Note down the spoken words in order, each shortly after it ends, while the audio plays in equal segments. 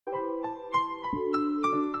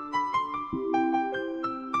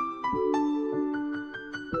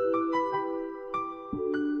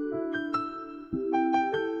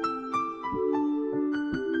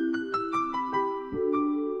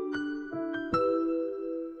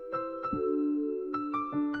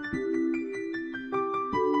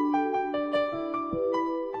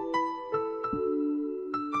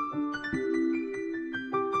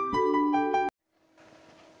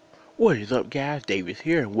What is up, guys? Davis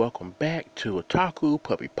here, and welcome back to Otaku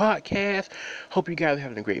Puppy Podcast. Hope you guys are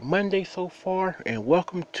having a great Monday so far, and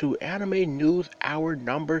welcome to Anime News Hour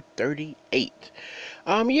number 38.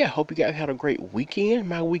 Hope you guys had a great weekend.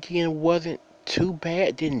 My weekend wasn't too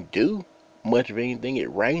bad, didn't do much of anything.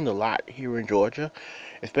 It rained a lot here in Georgia,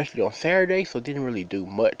 especially on Saturday, so didn't really do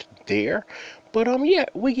much there. But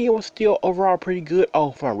weekend was still overall pretty good.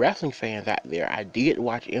 Oh, for my wrestling fans out there, I did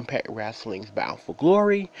watch Impact Wrestling's Bound for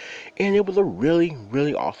Glory, and it was a really,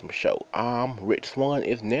 really awesome show. Rich Swann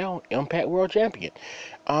is now Impact World Champion.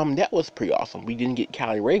 That was pretty awesome. We didn't get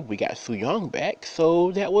Kylie Ray, we got Su Yung back,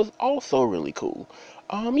 so that was also really cool.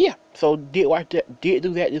 So did watch that, did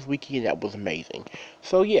do that this weekend. That was amazing.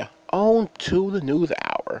 So yeah, on to the news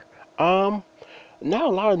hour. Not a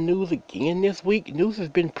lot of news again this week. News has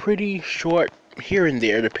been pretty short here and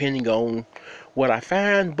there, depending on what I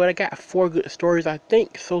find. But I got 4 good stories, I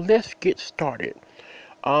think. So let's get started.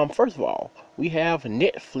 First of all, we have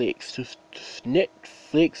Netflix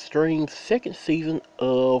streams second season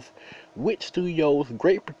of Witch Studios'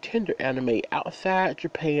 Great Pretender anime outside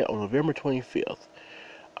Japan on November 25th.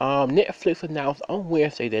 Netflix announced on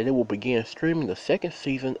Wednesday that it will begin streaming the second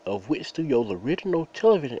season of Witch Studios' original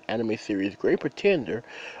television anime series Great Pretender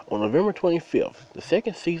on November 25th. The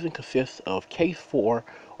second season consists of Case 4,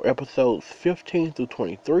 or episodes 15 through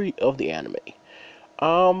 23 of the anime.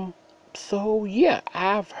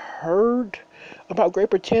 I've heard about Great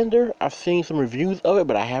Pretender. I've seen some reviews of it,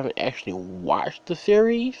 but I haven't actually watched the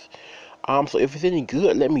series. So if it's any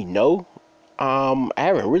good, let me know.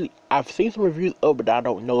 I've seen some reviews of it, but I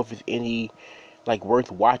don't know if it's any,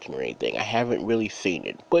 worth watching or anything. I haven't really seen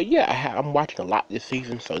it. But yeah, I'm watching a lot this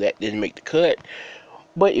season, so that didn't make the cut.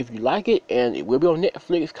 But if you like it, and it will be on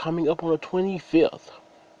Netflix coming up on the 25th.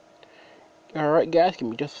 Alright guys, give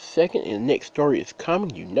me just a second, and the next story is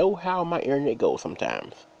coming. You know how my internet goes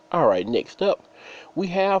sometimes. Alright, next up, we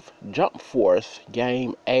have Jump Force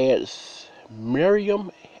game adds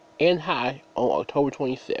Miriam and Hai on October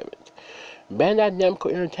 27th. Bandai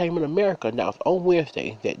Namco Entertainment America announced on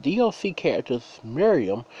Wednesday that DLC characters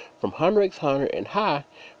Miriam from Hunter x Hunter and Hai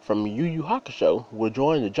from Yu Yu Hakusho will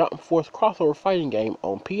join the Jump Force crossover fighting game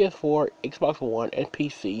on PS4, Xbox One, and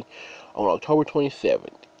PC on October 27th.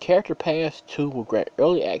 Character Pass 2 will grant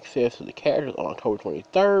early access to the characters on October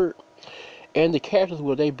 23rd, and the characters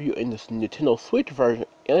will debut in the Nintendo Switch version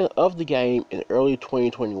of the game in early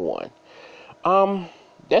 2021.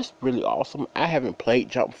 That's really awesome. I haven't played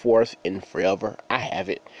Jump Force in forever. I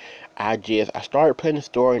haven't. I started playing the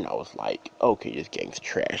story and I was like, okay, this game's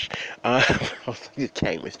trash. This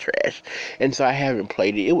game is trash. And so I haven't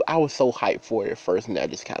played it. I was so hyped for it at first, and I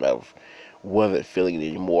just kind of wasn't feeling it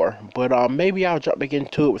anymore. But maybe I'll jump back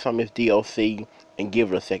into it with some of this DLC and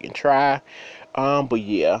give it a second try. But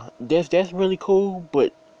yeah, that's really cool,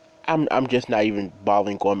 but I'm just not even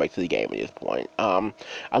bothering going back to the game at this point.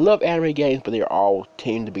 I love anime games, but they're all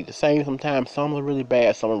tend to be the same sometimes. Some are really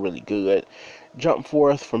bad, some are really good. Jump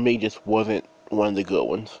Force, for me, just wasn't one of the good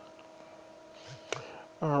ones.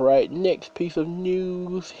 Alright, next piece of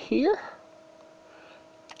news here.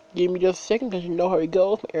 Give me just a second, because you know how it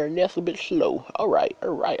goes. My internet's a bit slow. Alright.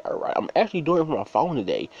 I'm actually doing it from my phone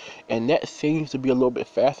today, and that seems to be a little bit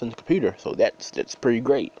faster than the computer, so that's pretty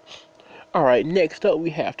great. Alright, next up we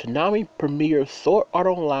have Toonami premieres Sword Art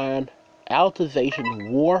Online Alicization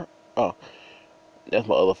War. Oh, that's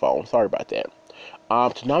my other phone. Sorry about that.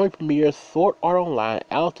 Toonami premieres Sword Art Online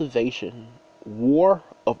Alicization War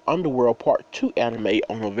of Underworld Part 2 anime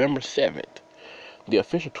on November 7th. The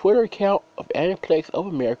official Twitter account of Aniplex of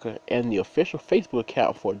America and the official Facebook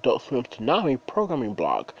account for Adult Swim's Toonami programming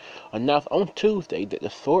blog announced on Tuesday that the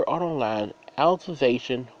Sword Art Online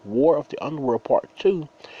Alicization War of the Underworld Part 2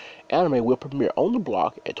 anime will premiere on the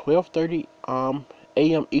block at 12:30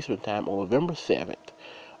 a.m. Eastern Time on November 7th.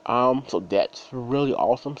 So that's really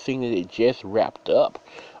awesome, seeing that it just wrapped up.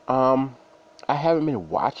 I haven't been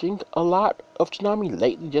watching a lot of Toonami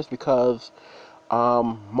lately just because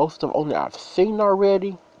most of only I've seen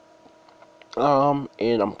already.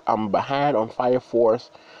 And I'm behind on Fire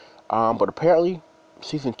Force. But apparently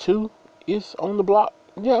season 2 is on the block.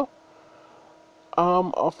 Yeah.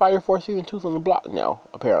 Fire Force Season 2 is on the block now,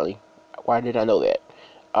 apparently. Why did I know that?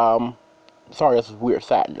 Sorry, that's a weird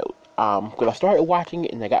side note. Because I started watching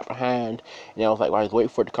it and I got behind, and I was like, well, I was waiting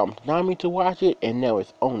for it to come to Nami to watch it, and now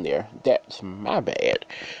it's on there. That's my bad.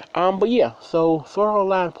 But yeah, so Sword Art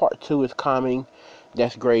Online Part 2 is coming.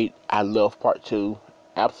 That's great. I love Part 2.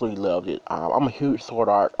 Absolutely loved it. I'm a huge Sword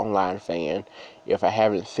Art Online fan, if I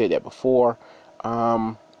haven't said that before.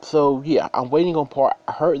 So yeah, I'm waiting on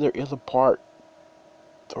I heard there is a Part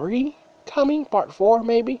 3 coming, Part 4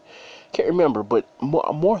 maybe. Can't remember, but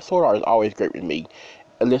more Sword Art is always great with me.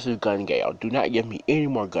 Unless it's Gun Gale. Do not give me any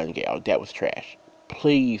more Gun Gale. That was trash.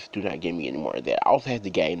 Please do not give me any more of that. I also had the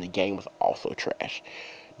game. The game was also trash.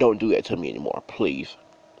 Don't do that to me anymore, please.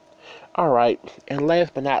 Alright, and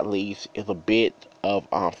last but not least is a bit of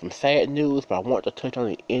some sad news, but I want to touch on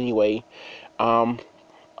it anyway. Um,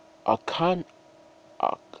 a con,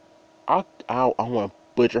 I don't want to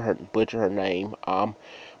butcher her name.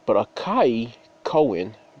 But Akai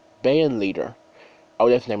Cohen, band leader. Oh,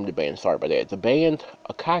 that's the name of the band. Sorry about that. The band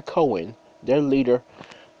Akai Cohen, their leader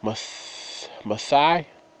Masai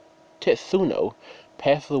Tetsuno,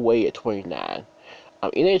 passed away at 29.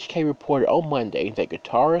 NHK reported on Monday that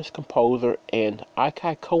guitarist, composer, and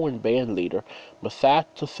Akai Cohen band leader Masai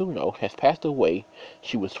Tsuno has passed away.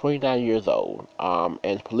 She was 29 years old,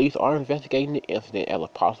 and police are investigating the incident as a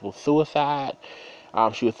possible suicide.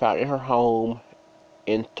 She was found in her home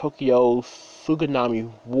in Tokyo's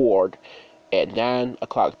Suganami Ward at 9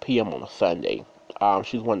 o'clock p.m. on a Sunday.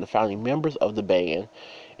 She's one of the founding members of the band,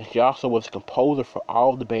 and she also was a composer for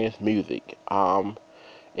all of the band's music. And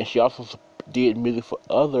she also did music for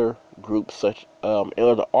other groups and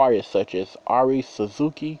other artists such as Ari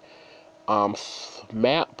Suzuki,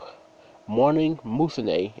 SMAP, Morning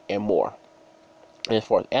Musume, and more. And as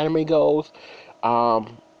far as anime goes,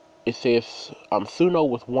 it says Suno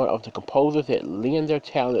was one of the composers that lend their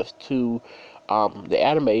talents to the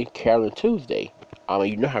anime Carolyn Tuesday.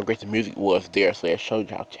 You know how great the music was there, so that showed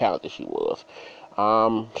you how talented she was.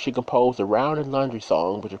 She composed the Round and Laundry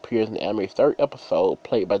song, which appears in the anime's third episode,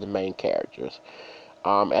 played by the main characters.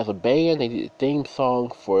 As a band, they did the theme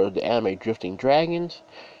song for the anime Drifting Dragons,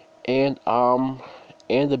 and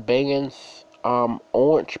the band's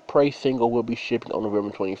Orange Prey single will be shipping on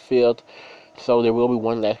November 25th, so there will be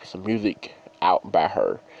one last piece of music out by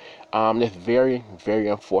her. That's very, very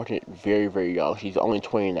unfortunate, very, very young. She's only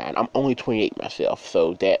 29. I'm only 28 myself,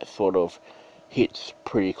 so that sort of hits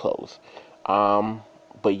pretty close.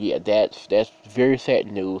 But yeah, that's very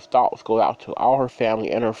sad news. Thoughts go out to all her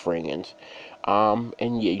family and her friends. And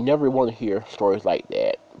yeah, you never want to hear stories like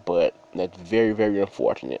that, but that's very, very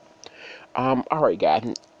unfortunate. Alright guys,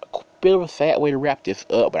 a bit of a sad way to wrap this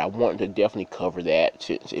up, but I wanted to definitely cover that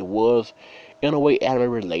since it was, in a way, anime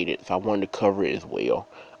related, so I wanted to cover it as well.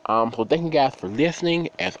 So thank you guys for listening.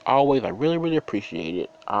 As always, I really, really appreciate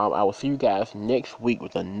it. I will see you guys next week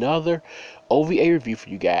with another OVA review for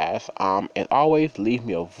you guys. As always, leave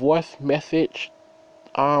me a voice message.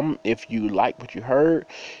 If you like what you heard,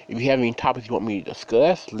 if you have any topics you want me to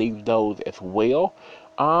discuss, leave those as well.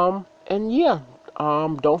 And yeah,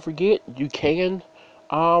 don't forget, you can,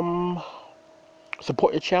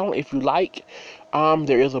 support the channel if you like.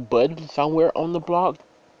 There is a button somewhere on the blog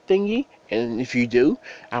thingy, and if you do,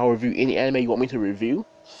 I'll review any anime you want me to review.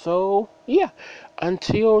 So yeah,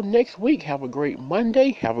 until next week, have a great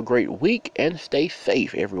Monday, have a great week, and stay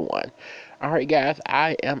safe, everyone. Alright guys,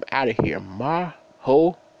 I am out of here.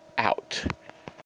 Maho out.